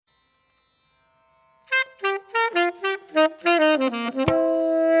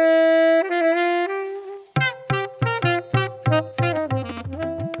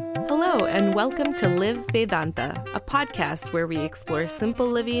welcome to Live Vedanta, a podcast where we explore simple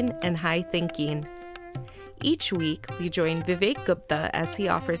living and high thinking. Each week, we join Vivek Gupta as he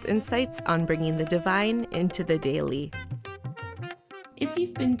offers insights on bringing the divine into the daily. If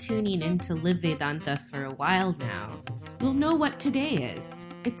you've been tuning in to Live Vedanta for a while now, you'll know what today is.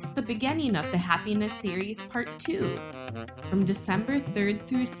 It's the beginning of the Happiness Series Part 2. From December 3rd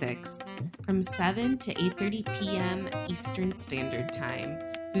through 6th, from 7 to 8:30 p.m. Eastern Standard Time,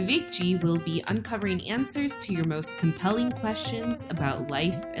 Vivek Ji will be uncovering answers to your most compelling questions about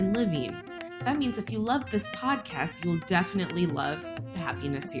life and living. That means if you love this podcast, you'll definitely love the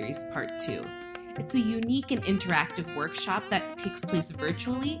Happiness Series Part 2. It's a unique and interactive workshop that takes place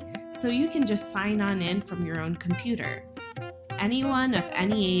virtually, so you can just sign on in from your own computer. Anyone of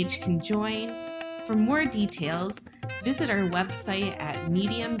any age can join. For more details, visit our website at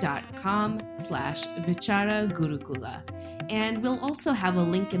medium.com/Vichara Gurukula. And we'll also have a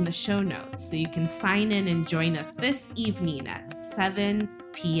link in the show notes, so you can sign in and join us this evening at 7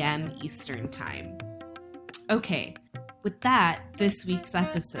 p.m. Eastern Time. Okay, with that, this week's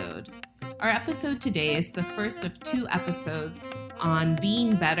episode. Our episode today is the first of 2 episodes on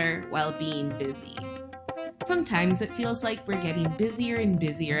being better while being busy. Sometimes it feels like we're getting busier and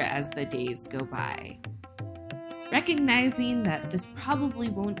busier as the days go by. Recognizing that this probably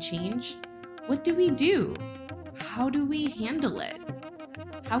won't change, what do we do? How do we handle it?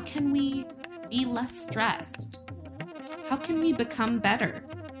 How can we be less stressed? How can we become better?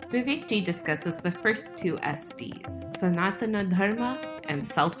 Vivek Ji discusses the first 2 SDs, Sanatana Dharma and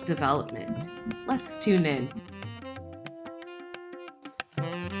self-development. Let's tune in.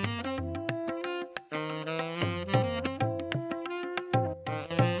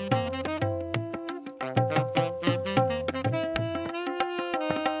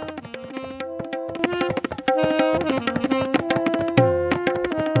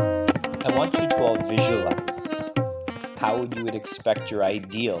 I want you to all visualize how you would expect your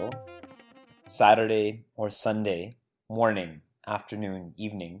ideal Saturday or Sunday morning, afternoon,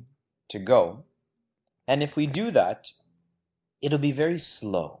 evening to go. And if we do that, it'll be very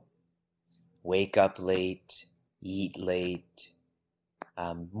slow. Wake up late, eat late,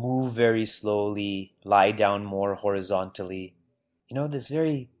 move very slowly, lie down more horizontally. There's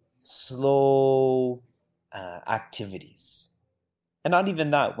very slow activities. And not even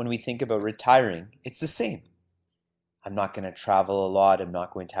that, when we think about retiring, it's the same. I'm not going to travel a lot. I'm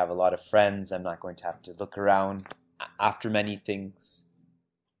not going to have a lot of friends. I'm not going to have to look around after many things.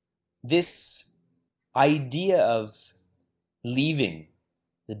 This idea of leaving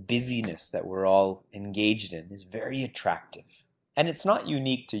the busyness that we're all engaged in is very attractive. And it's not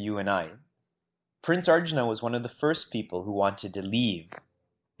unique to you and I. Prince Arjuna was one of the first people who wanted to leave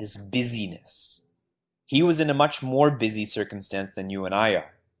this busyness. He was in a much more busy circumstance than you and I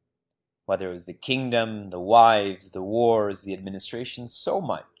are. Whether it was the kingdom, the wives, the wars, the administration, so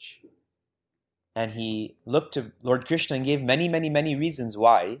much. And he looked to Lord Krishna and gave many, many, many reasons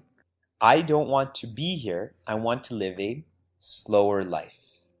why. I don't want to be here. I want to live a slower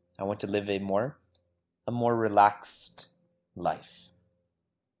life. I want to live a more relaxed life.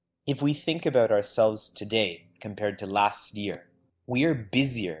 If we think about ourselves today compared to last year, we are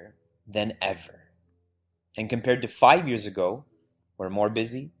busier than ever. And compared to 5 years ago, we're more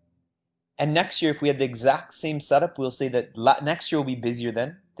busy. And next year, if we had the exact same setup, we'll say that next year will be busier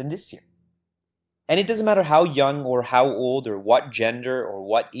than this year. And it doesn't matter how young or how old or what gender or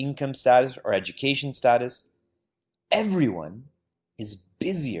what income status or education status, everyone is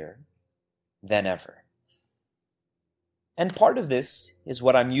busier than ever. And part of this is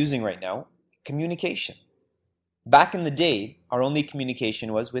what I'm using right now, communication. Back in the day, our only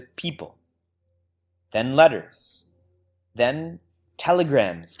communication was with people. Then letters, then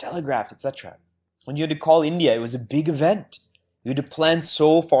telegrams, telegraph, etc. When you had to call India, it was a big event. You had to plan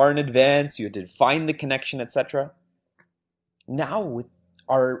so far in advance, you had to find the connection, etc. Now, with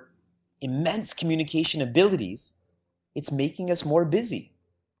our immense communication abilities, it's making us more busy.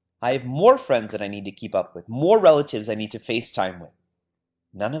 I have more friends that I need to keep up with, more relatives I need to FaceTime with.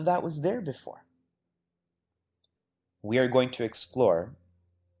 None of that was there before. We are going to explore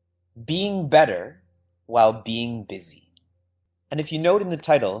being better while being busy. And if you note in the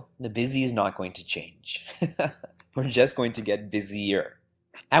title, the busy is not going to change. We're just going to get busier.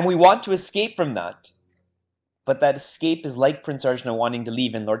 And we want to escape from that. But that escape is like Prince Arjuna wanting to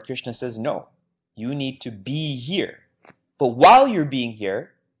leave, and Lord Krishna says, no, you need to be here. But while you're being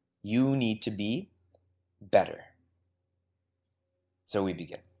here, you need to be better. So we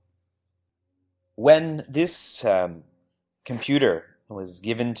begin. When this computer was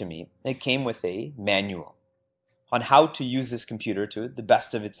given to me, it came with a manual on how to use this computer to the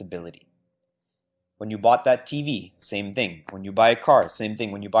best of its ability. When you bought that TV, same thing. When you buy a car, same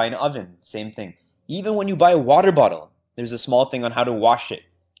thing. When you buy an oven, same thing. Even when you buy a water bottle, there's a small thing on how to wash it.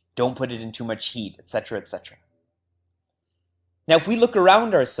 Don't put it in too much heat, etc., etc. Now, if we look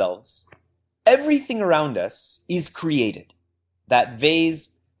around ourselves, everything around us is created. That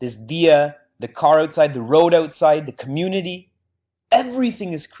vase, this diya, the car outside, the road outside, the community,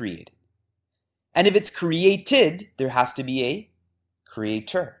 everything is created. And if it's created, there has to be a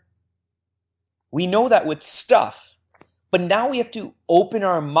creator. We know that with stuff, but now we have to open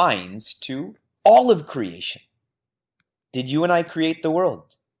our minds to all of creation. Did you and I create the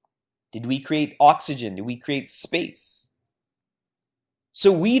world? Did we create oxygen? Did we create space?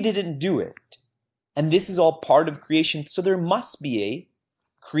 So we didn't do it. And this is all part of creation. So there must be a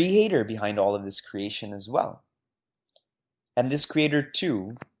creator behind all of this creation as well. And this creator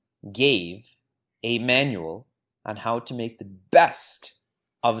too gave a manual on how to make the best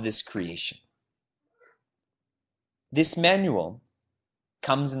of this creation. This manual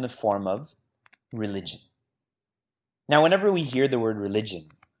comes in the form of religion. Now, whenever we hear the word religion,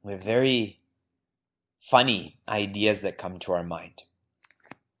 we have very funny ideas that come to our mind.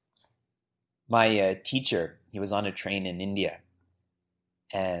 My teacher, he was on a train in India,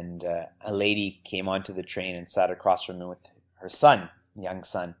 and a lady came onto the train and sat across from him with her son, young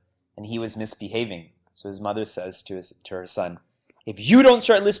son, and he was misbehaving. So his mother says to her son, "If you don't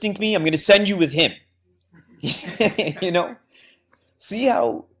start listening to me, I'm going to send you with him." You know? See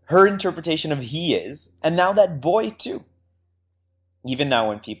how her interpretation of he is, and now that boy too. Even now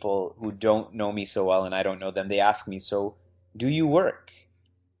when people who don't know me so well and I don't know them, they ask me, "So, do you work?"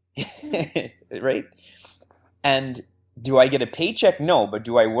 Right? And do I get a paycheck? No, but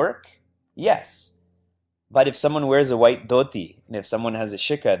do I work? Yes. But if someone wears a white dhoti and if someone has a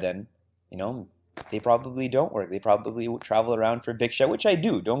shikha, then, they probably don't work. They probably travel around for bhiksha, which I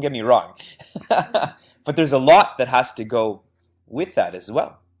do, don't get me wrong. But there's a lot that has to go with that as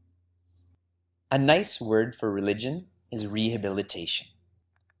well. A nice word for religion is rehabilitation.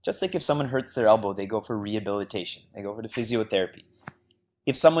 Just like if someone hurts their elbow, they go for rehabilitation. They go for the physiotherapy.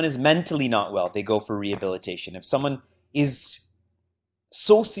 If someone is mentally not well, they go for rehabilitation. If someone is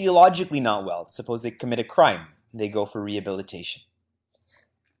sociologically not well, suppose they commit a crime, they go for rehabilitation.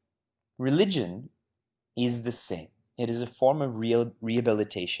 Religion is the same. It is a form of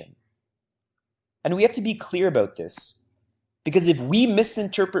rehabilitation. And we have to be clear about this, because if we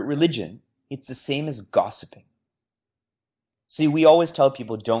misinterpret religion, it's the same as gossiping. See, we always tell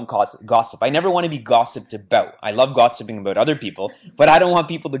people don't gossip. I never want to be gossiped about. I love gossiping about other people, but I don't want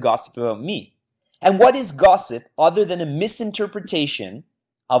people to gossip about me. And what is gossip other than a misinterpretation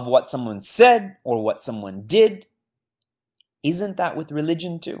of what someone said or what someone did? Isn't that with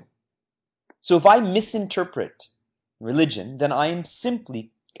religion too? So if I misinterpret religion, then I am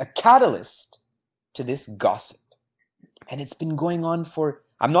simply a catalyst to this gossip. And it's been going on for,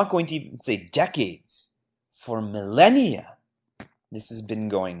 I'm not going to even say decades, for millennia. This has been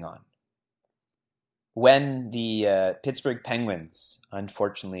going on. When the Pittsburgh Penguins,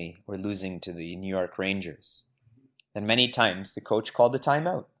 unfortunately, were losing to the New York Rangers, then many times the coach called a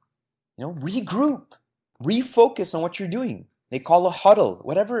timeout. Regroup, refocus on what you're doing. They call a huddle,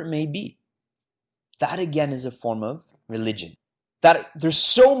 whatever it may be. That again is a form of religion. That there's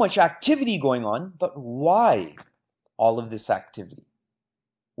so much activity going on, but why all of this activity?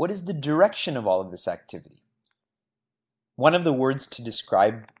 What is the direction of all of this activity? One of the words to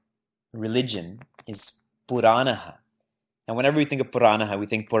describe religion is Puranaha. And whenever we think of Puranaha, we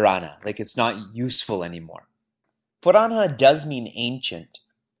think Purana, like it's not useful anymore. Puranaha does mean ancient,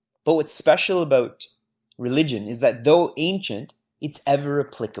 but what's special about religion is that though ancient, it's ever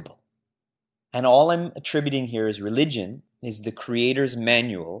applicable. And all I'm attributing here is religion is the Creator's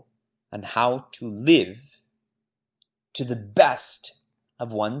manual on how to live to the best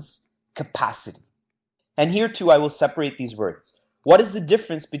of one's capacity. And here too, I will separate these words. What is the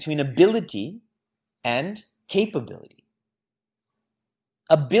difference between ability and capability?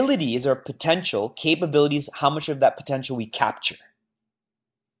 Ability is our potential. Capability is how much of that potential we capture.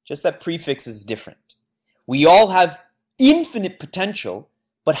 Just that prefix is different. We all have infinite potential,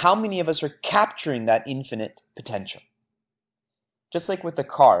 but how many of us are capturing that infinite potential? Just like with a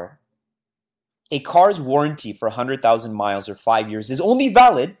car's warranty for 100,000 miles or 5 years is only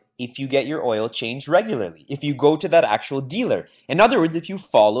valid if you get your oil changed regularly, if you go to that actual dealer. In other words, if you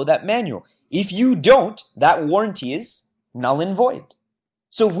follow that manual. If you don't, that warranty is null and void.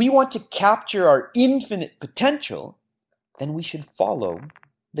 So if we want to capture our infinite potential, then we should follow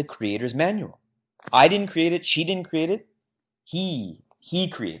the Creator's manual. I didn't create it, she didn't create it, he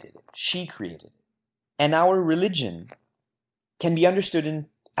created it, she created it. And our religion can be understood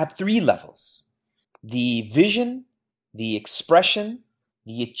at 3 levels. the vision, the expression,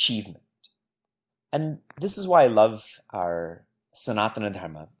 the achievement. And this is why I love our Sanatana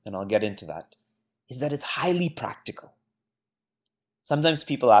Dharma, and I'll get into that, is that it's highly practical. Sometimes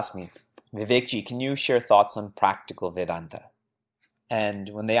people ask me, Vivekji, can you share thoughts on practical Vedanta? And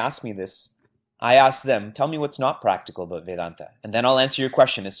when they ask me this, I ask them, tell me what's not practical about Vedanta. And then I'll answer your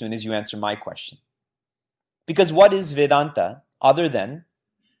question as soon as you answer my question. Because what is Vedanta other than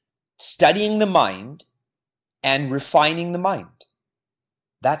studying the mind and refining the mind?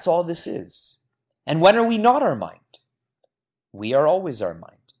 That's all this is. And when are we not our mind? We are always our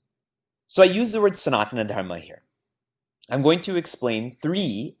mind. So I use the word Sanatana Dharma here. I'm going to explain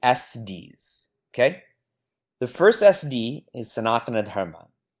 3 SDs, okay? The first SD is Sanatana Dharma.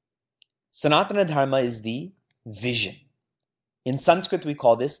 Sanatana Dharma is the vision. In Sanskrit, we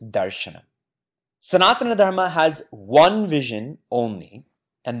call this Darshana. Sanatana Dharma has one vision only,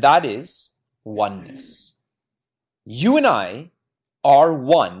 and that is oneness. You and I are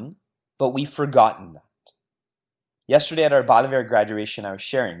one, but we've forgotten that. Yesterday at our Balavar graduation, I was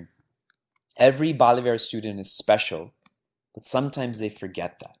sharing, every Balavar student is special, but sometimes they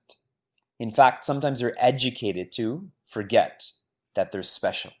forget that. In fact, sometimes they're educated to forget that they're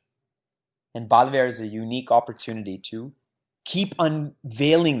special. And Balavar is a unique opportunity to keep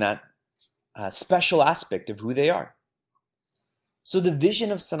unveiling that special aspect of who they are. So the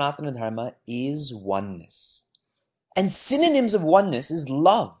vision of Sanatana Dharma is oneness. And synonyms of oneness is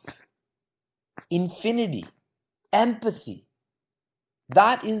love, infinity, empathy.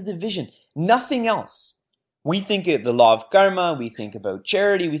 That is the vision. Nothing else. We think of the law of karma, we think about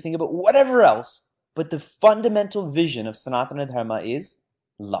charity, we think about whatever else, but the fundamental vision of Sanatana Dharma is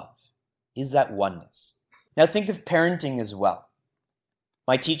love, is that oneness. Now think of parenting as well.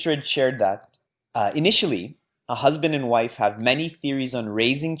 My teacher had shared that initially, a husband and wife have many theories on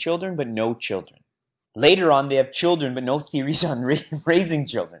raising children, but no children. Later on, they have children, but no theories on raising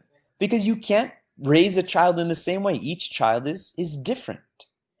children. Because you can't raise a child in the same way. Each child is different.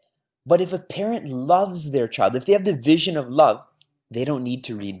 But if a parent loves their child, if they have the vision of love, they don't need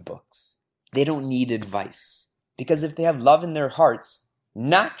to read books. They don't need advice. Because if they have love in their hearts,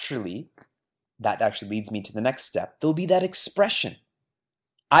 naturally, that actually leads me to the next step. There'll be that expression.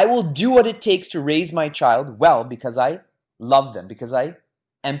 I will do what it takes to raise my child well because I love them, because I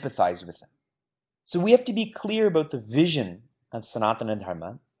empathize with them. So we have to be clear about the vision of Sanatana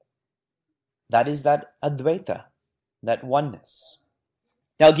Dharma. That is that Advaita, that oneness.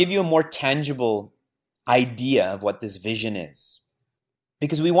 Now I'll give you a more tangible idea of what this vision is.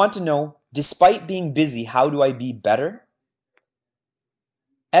 Because we want to know, despite being busy, how do I be better?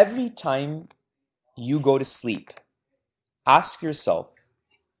 Every time you go to sleep, ask yourself,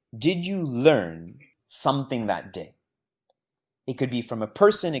 did you learn something that day? It could be from a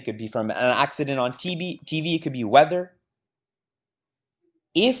person, it could be from an accident on TV, it could be weather.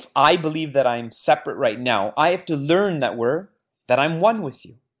 If I believe that I'm separate right now, I have to learn that I'm one with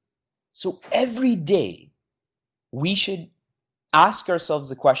you. So every day, we should ask ourselves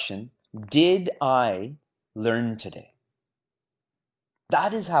the question, did I learn today?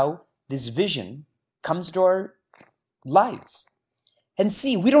 That is how this vision comes to our lives. And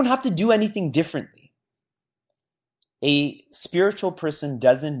see, we don't have to do anything differently. A spiritual person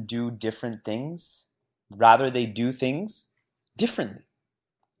doesn't do different things. Rather, they do things differently.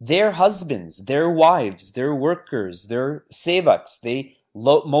 Their husbands, their wives, their workers, their sevaks, they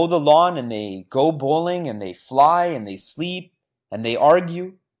mow the lawn and they go bowling and they fly and they sleep and they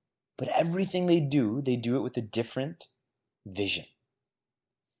argue. But everything they do it with a different vision.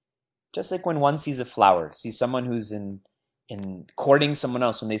 Just like when one sees a flower, sees someone who's in courting someone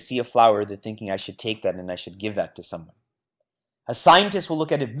else, when they see a flower, they're thinking, I should take that and I should give that to someone. A scientist will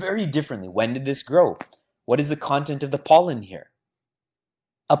look at it very differently. When did this grow? What is the content of the pollen here?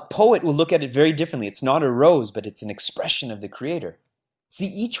 A poet will look at it very differently. It's not a rose, but it's an expression of the Creator. See,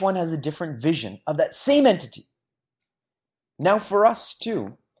 each one has a different vision of that same entity. Now for us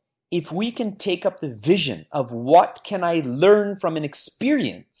too, if we can take up the vision of what can I learn from an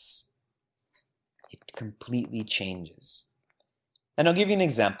experience, it completely changes. And I'll give you an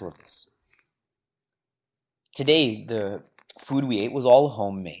example of this. Today, the food we ate was all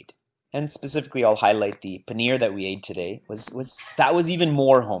homemade. And specifically, I'll highlight the paneer that we ate today that was even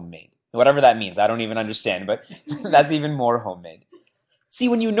more homemade. Whatever that means, I don't even understand, but that's even more homemade. See,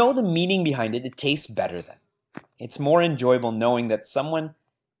 when you know the meaning behind it, it tastes better then. It's more enjoyable knowing that someone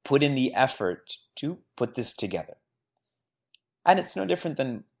put in the effort to put this together. And it's no different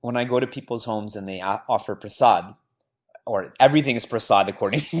than when I go to people's homes and they offer prasad, or everything is prasad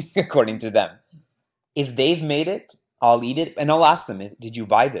according to them. If they've made it, I'll eat it and I'll ask them, did you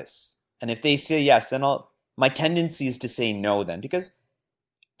buy this? And if they say yes, then my tendency is to say no then, because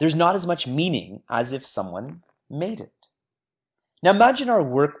there's not as much meaning as if someone made it. Now imagine our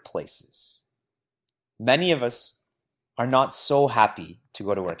workplaces. Many of us are not so happy to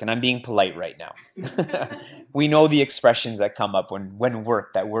go to work, and I'm being polite right now. We know the expressions that come up when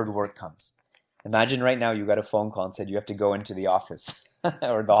that word work comes. Imagine right now you got a phone call and said you have to go into the office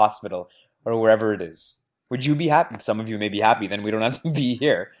or the hospital or wherever it is. Would you be happy? Some of you may be happy, then we don't have to be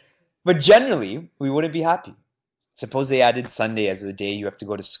here. But generally, we wouldn't be happy. Suppose they added Sunday as a day you have to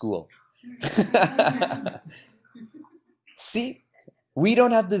go to school. See, we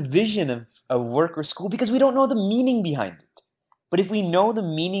don't have the vision of work or school because we don't know the meaning behind it. But if we know the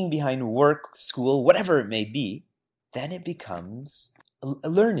meaning behind work, school, whatever it may be, then it becomes a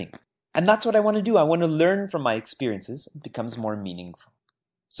learning. And that's what I want to do. I want to learn from my experiences. It becomes more meaningful.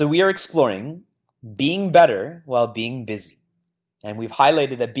 So we are exploring being better while being busy. And we've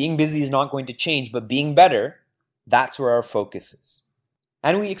highlighted that being busy is not going to change, but being better, that's where our focus is.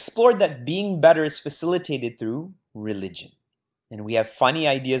 And we explored that being better is facilitated through religion. And we have funny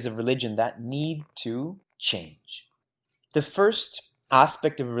ideas of religion that need to change. The first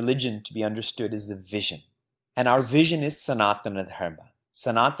aspect of religion to be understood is the vision. And our vision is Sanatana Dharma.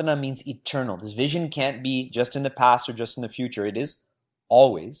 Sanatana means eternal. This vision can't be just in the past or just in the future. It is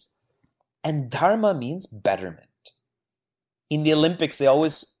always. And Dharma means betterment. In the Olympics, they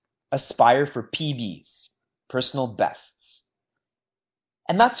always aspire for PBs, personal bests.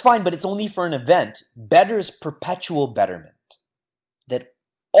 And that's fine, but it's only for an event. Better is perpetual betterment. That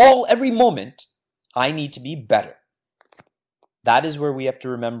every moment, I need to be better. That is where we have to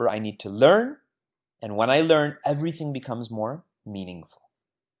remember I need to learn. And when I learn, everything becomes more meaningful.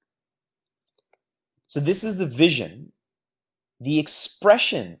 So this is the vision, the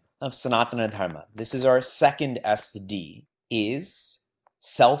expression of Sanatana Dharma. This is our second SD, is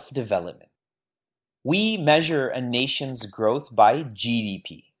self-development. We measure a nation's growth by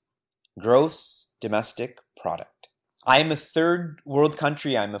GDP, gross domestic product. I am a third world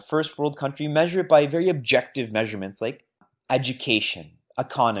country, I'm a first world country, measure it by very objective measurements like education,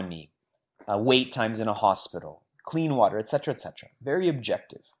 economy, wait times in a hospital, clean water, etc., etc. Very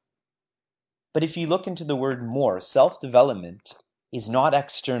objective. But if you look into the word more, self-development is not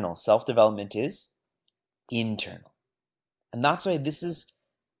external. Self-development is internal. And that's why this is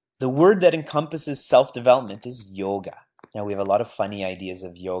the word that encompasses self-development is yoga. Now we have a lot of funny ideas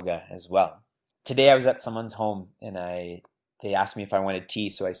of yoga as well. Today I was at someone's home and they asked me if I wanted tea,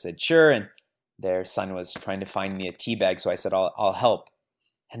 so I said sure, and their son was trying to find me a tea bag, so I said I'll help.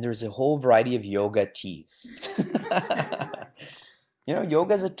 And there's a whole variety of yoga teas. You know,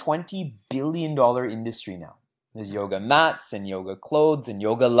 yoga is a $20 billion industry now. There's yoga mats and yoga clothes and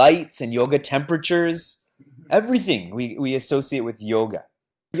yoga lights and yoga temperatures. Everything we associate with yoga.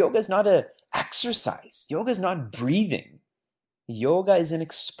 Yoga is not an exercise. Yoga is not breathing. Yoga is an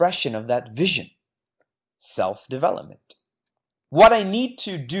expression of that vision, self-development. What I need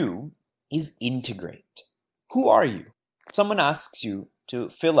to do is integrate. Who are you? If someone asks you to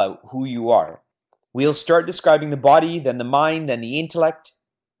fill out who you are, we'll start describing the body, then the mind, then the intellect,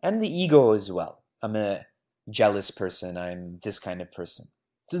 and the ego as well. I'm a jealous person. I'm this kind of person.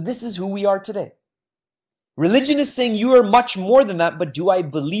 So this is who we are today. Religion is saying you are much more than that, but do I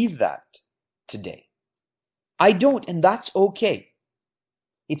believe that today? I don't, and that's okay.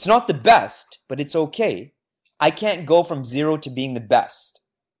 It's not the best, but it's okay. I can't go from zero to being the best.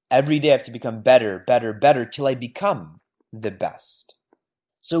 Every day I have to become better, better, better till I become the best.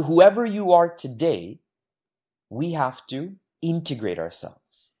 So whoever you are today, we have to integrate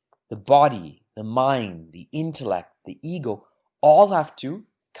ourselves. The body, the mind, the intellect, the ego, all have to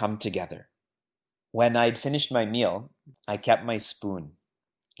come together. When I'd finished my meal, I kept my spoon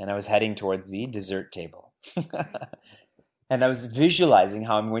and I was heading towards the dessert table. And I was visualizing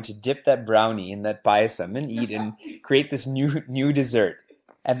how I'm going to dip that brownie in that payasam and eat and create this new dessert.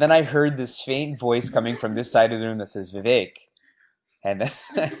 And then I heard this faint voice coming from this side of the room that says, Vivek. And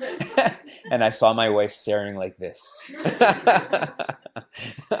and I saw my wife staring like this.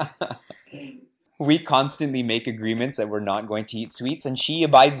 We constantly make agreements that we're not going to eat sweets, and she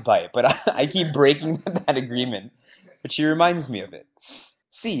abides by it. But I keep breaking that agreement. But she reminds me of it.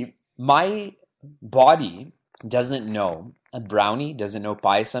 See, my body doesn't know a brownie, doesn't know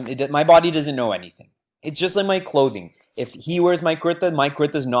payasam. My body doesn't know anything. It's just like my clothing. If he wears my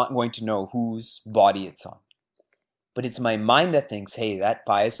kurta is not going to know whose body it's on. But it's my mind that thinks, hey, that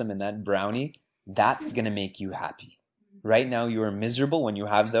payasam and that brownie, that's going to make you happy. Right now, you are miserable. When you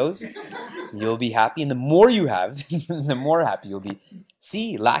have those, you'll be happy. And the more you have, the more happy you'll be.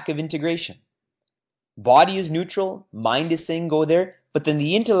 See, lack of integration. Body is neutral. Mind is saying go there. But then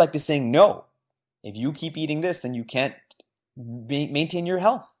the intellect is saying, no, if you keep eating this, then you can't maintain your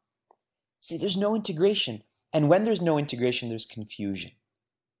health. See, there's no integration. And when there's no integration, there's confusion.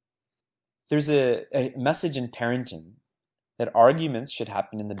 There's a message in parenting that arguments should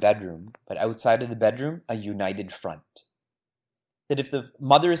happen in the bedroom, but outside of the bedroom, a united front. That if the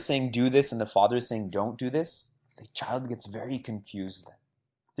mother is saying do this and the father is saying don't do this, the child gets very confused then.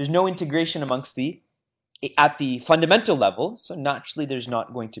 There's no integration at the fundamental level, so naturally there's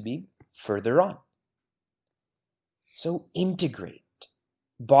not going to be further on. So integrate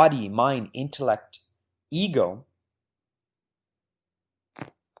body, mind, intellect, ego.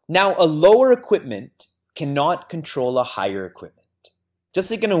 Now, a lower equipment cannot control a higher equipment.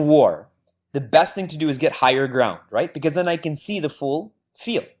 Just like in a war, the best thing to do is get higher ground, right? Because then I can see the full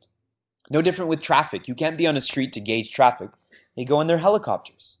field. No different with traffic. You can't be on a street to gauge traffic. They go in their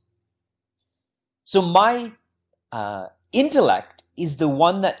helicopters. So my intellect is the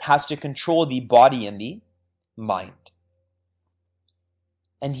one that has to control the body and the mind.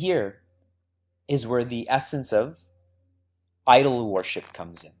 And here is where the essence of idol worship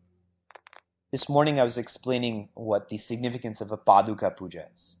comes in. This morning I was explaining what the significance of a Paduka Puja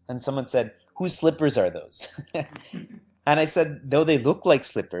is. And someone said, whose slippers are those? And I said, though they look like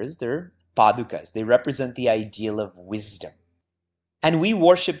slippers, they're Padukas. They represent the ideal of wisdom. And we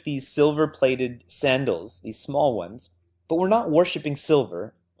worship these silver-plated sandals, these small ones, but we're not worshiping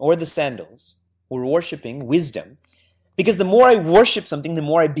silver or the sandals. We're worshiping wisdom. Because the more I worship something, the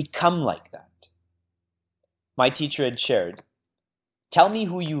more I become like that. My teacher had shared, tell me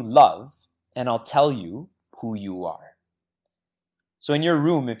who you love, and I'll tell you who you are. So in your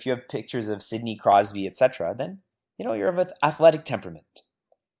room, if you have pictures of Sidney Crosby, etc., then you're of an athletic temperament.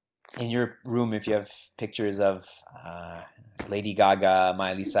 In your room, if you have pictures of Lady Gaga,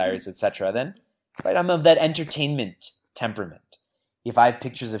 Miley Cyrus, etc., then right, I'm of that entertainment temperament. If I have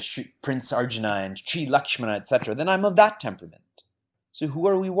pictures of Prince Arjuna and Sri Lakshmana, etc., then I'm of that temperament. So who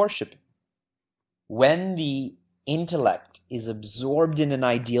are we worshiping? When the intellect is absorbed in an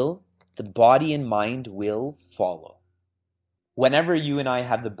ideal, the body and mind will follow. Whenever you and I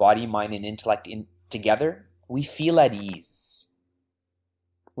have the body, mind, and intellect together, we feel at ease.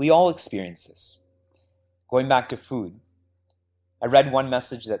 We all experience this. Going back to food, I read one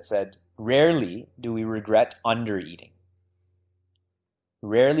message that said, rarely do we regret undereating.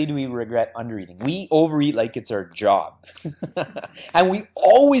 Rarely do we regret undereating. We overeat like it's our job. And we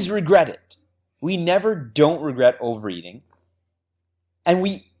always regret it. We never don't regret overeating. And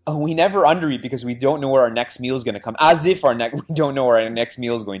we never undereat because we don't know where our next meal is going to come. As if we don't know where our next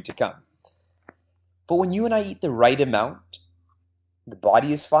meal is going to come. But when you and I eat the right amount, the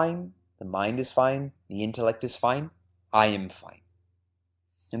body is fine, the mind is fine, the intellect is fine, I am fine.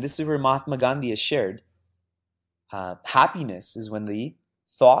 And this is where Mahatma Gandhi has shared. Happiness is when the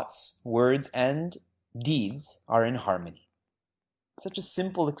thoughts, words, and deeds are in harmony. Such a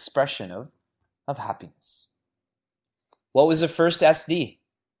simple expression of happiness. What was the first SD?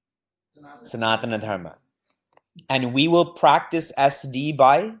 Sanatana Dharma. And we will practice SD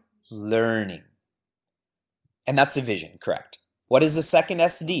by learning. And that's a vision, correct. What is the second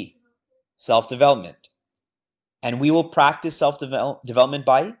SD? Self-development. And we will practice self-development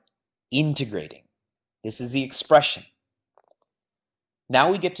by integrating. This is the expression.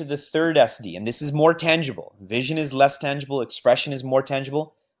 Now we get to the third SD, and this is more tangible. Vision is less tangible, expression is more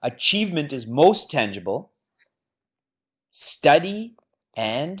tangible, achievement is most tangible. Study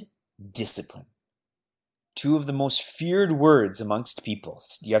and discipline. Two of the most feared words amongst people.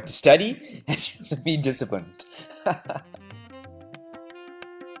 You have to study and you have to be disciplined.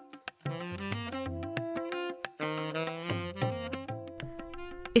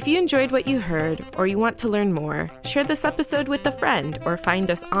 If you enjoyed what you heard or you want to learn more, share this episode with a friend or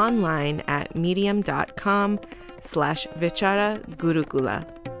find us online at medium.com/Vichara Gurukula.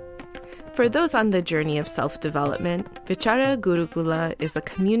 For those on the journey of self-development, Vichara Gurukula is a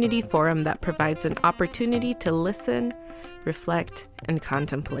community forum that provides an opportunity to listen, reflect, and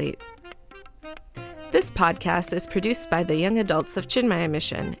contemplate. This podcast is produced by the Young Adults of Chinmaya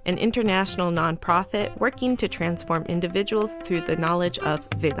Mission, an international nonprofit working to transform individuals through the knowledge of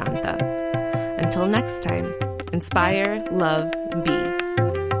Vedanta. Until next time, inspire, love, be.